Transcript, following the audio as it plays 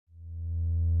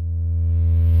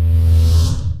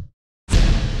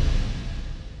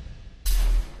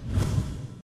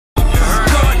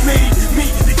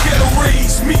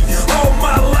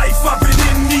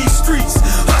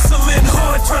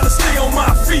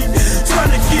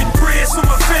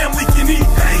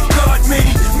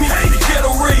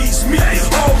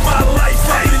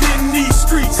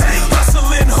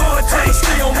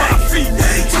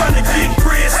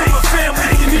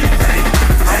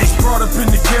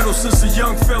battle since a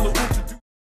young fella.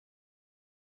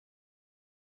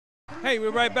 Hey,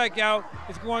 we're right back, y'all.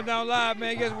 It's going down live,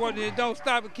 man. Guess what? Don't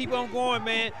stop it. Keep on going,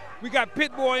 man. We got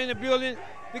Pit Boy in the building.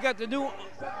 We got the new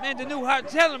hot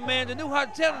talent, man. The new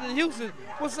hot talent in Houston.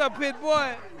 What's up, Pit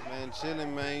Boy? Man,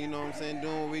 chilling, man. You know what I'm saying?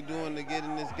 Doing what we doing to get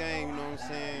in this game. You know what I'm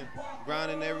saying?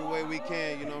 Grinding every way we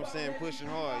can. You know what I'm saying? Pushing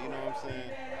hard. You know what I'm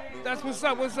saying? That's what's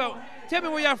up. What's up? Tell me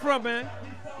where y'all from, man.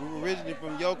 We're originally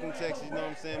from Yoakum, Texas. You know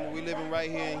what I'm saying? But we living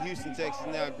right here in Houston, Texas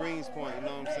now, Greens Point. You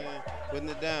know what I'm saying? Putting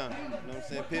it down. You know what I'm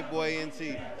saying? Pit Boy Ent.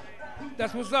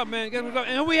 That's what's up, man. Guess what's up?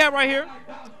 And who we have right here?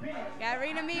 Got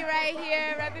Rena Me right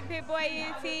here, repping Pit Boy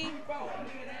Ent.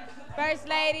 First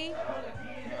Lady.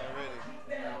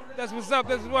 That's what's up.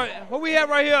 That's what we have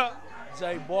right here.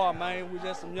 J Boy, man. We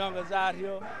just some youngers out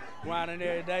here grinding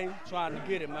every day, trying to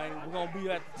get it, man. We're gonna be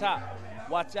at the top.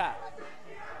 Watch out.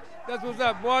 That's what's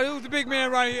up, boy. Who's the big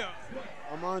man right here?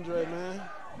 I'm Andre, man.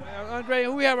 Andre,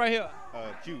 who we have right here?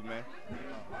 Q, man.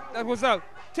 That's what's up.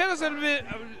 Tell us a little bit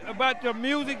about the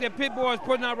music that Pit Boy is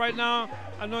putting out right now.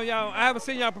 I know y'all, I haven't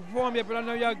seen y'all perform yet, but I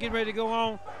know y'all getting ready to go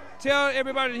on. Tell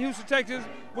everybody in Houston, Texas,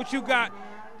 what you got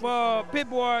for Pit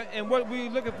Boy and what we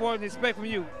looking for and expect from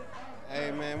you. Hey,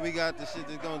 man, we got the shit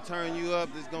that's gonna turn you up,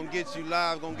 that's gonna get you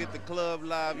live, gonna get the club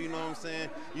live, you know what I'm saying?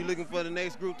 You looking for the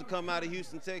next group to come out of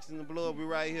Houston, Texas and blow up, we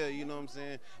right here, you know what I'm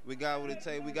saying? We got what it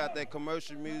takes. We got that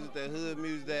commercial music, that hood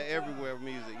music, that everywhere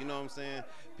music, you know what I'm saying?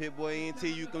 Pit Boy Ent,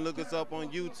 you can look us up on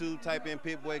YouTube, type in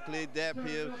Pit Boy, click that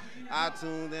Pip,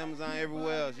 iTunes, Amazon,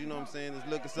 everywhere else, you know what I'm saying? Just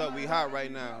look us up, we hot right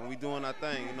now, and we doing our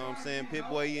thing, you know what I'm saying? Pit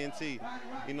Boy Ent, you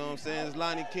know what I'm saying? It's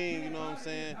Lonnie King, you know what I'm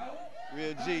saying?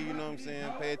 Real G, you know what I'm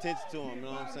saying? Pay attention to him, you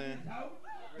know what I'm saying?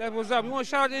 That's what's up. You want to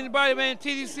shout out to anybody, man?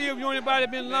 TDC, if you want anybody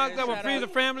been locked up with friends or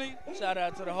family? Shout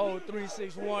out to the whole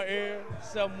 361 area,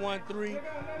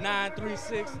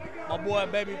 713-936. My boy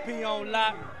Baby P on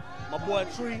lock. My boy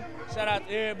Tree. Shout out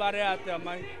to everybody out there,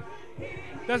 man.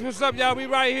 That's what's up, y'all. We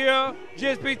right here.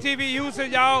 GSP-TV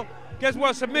Houston, y'all. Guess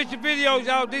what? Submit your videos,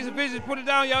 y'all. These videos, put it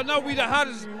down. Y'all know we the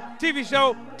hottest TV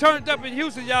show turned up in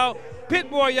Houston, y'all. Pit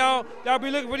Boy, y'all. Y'all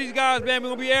be looking for these guys, man. We're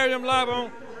going to be airing them live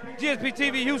on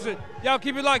GSP-TV Houston. Y'all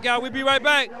keep it locked, y'all. We'll be right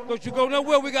back. Don't you go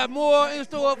nowhere. We got more in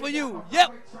store for you.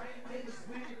 Yep.